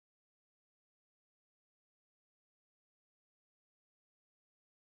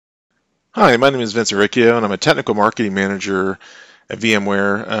Hi, my name is Vincent Riccio, and I'm a technical marketing manager at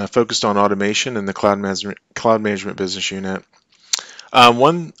VMware, focused on automation in the cloud management business unit.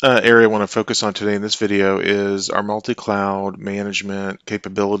 One area I want to focus on today in this video is our multi-cloud management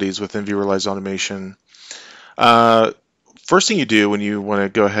capabilities within vRealize automation. Uh, First thing you do when you want to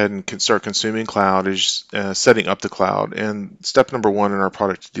go ahead and start consuming cloud is setting up the cloud. And step number one in our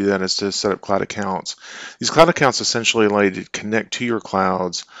product to do that is to set up cloud accounts. These cloud accounts essentially allow you to connect to your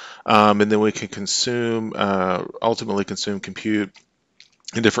clouds, and then we can ultimately consume compute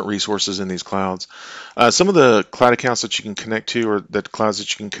and different resources in these clouds. Some of the cloud accounts that you can connect to, or the clouds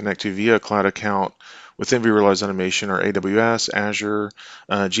that you can connect to via a cloud account within vRealize Automation, are AWS, Azure,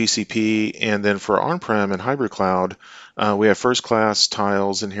 GCP, and then for on-prem and hybrid cloud, we have first-class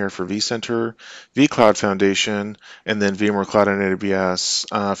tiles in here for vCenter, vCloud Foundation, and then VMware Cloud and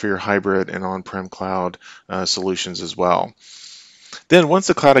AWS for your hybrid and on-prem cloud solutions as well. Then once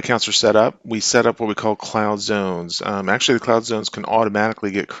the cloud accounts are set up, we set up what we call cloud zones. Actually, the cloud zones can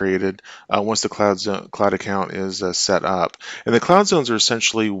automatically get created once the cloud account is set up. And the cloud zones are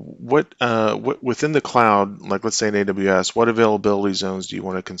essentially what within the cloud, like let's say in AWS, what availability zones do you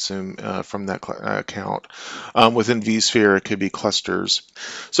want to consume from that account? Within vSphere, it could be clusters.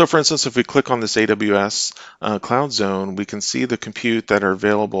 So for instance, if we click on this AWS cloud zone, we can see the compute that are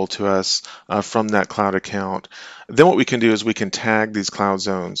available to us from that cloud account. Then what we can do is we can tag these cloud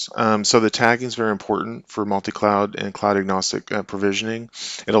zones. So the tagging is very important for multi-cloud and cloud agnostic provisioning.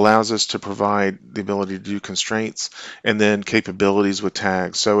 It allows us to provide the ability to do constraints and then capabilities with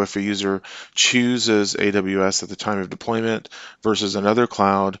tags. So if a user chooses AWS at the time of deployment versus another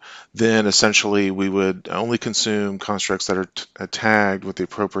cloud, then essentially we would only consume constructs that are tagged with the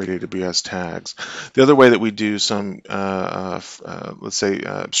appropriate AWS tags. The other way that we do some, let's say,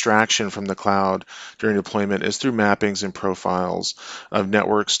 abstraction from the cloud during deployment is through mappings and profiles of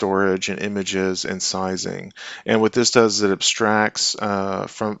network storage and images and sizing. And what this does is it abstracts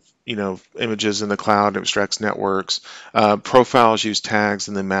from images in the cloud, abstracts networks. Profiles use tags,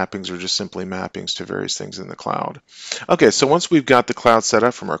 and then mappings are just simply mappings to various things in the cloud. Okay, so once we've got the cloud set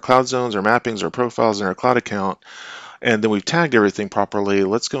up from our cloud zones, our mappings, our profiles, and our cloud account, and then we've tagged everything properly,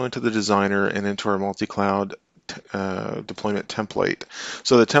 let's go into the designer and into our multi-cloud deployment template.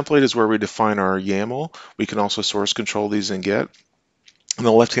 So the template is where we define our YAML. We can also source control these in Git. On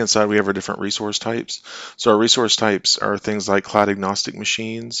the left-hand side, we have our different resource types. So our resource types are things like cloud-agnostic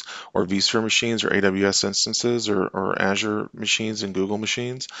machines, or vSphere machines, or AWS instances, or Azure machines and Google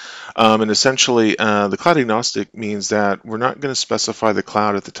machines. And essentially, the cloud-agnostic means that we're not going to specify the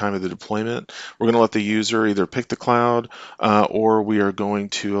cloud at the time of the deployment. We're going to let the user either pick the cloud, or we are going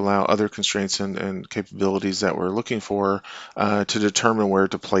to allow other constraints and capabilities that we're looking for to determine where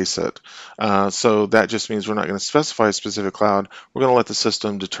to place it. So that just means we're not going to specify a specific cloud. We're going to let the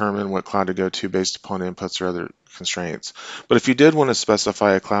system determine what cloud to go to based upon inputs or other constraints. But if you did want to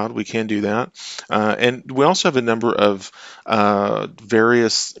specify a cloud, we can do that. And we also have a number of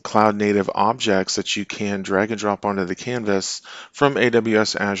various cloud native objects that you can drag and drop onto the canvas from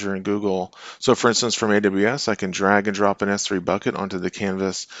AWS, Azure, and Google. So for instance, from AWS, I can drag and drop an S3 bucket onto the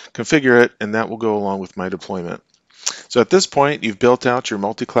canvas, configure it, and that will go along with my deployment. So at this point, you've built out your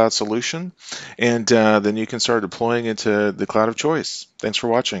multi-cloud solution, and then you can start deploying into the cloud of choice. Thanks for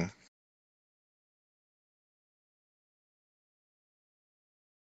watching.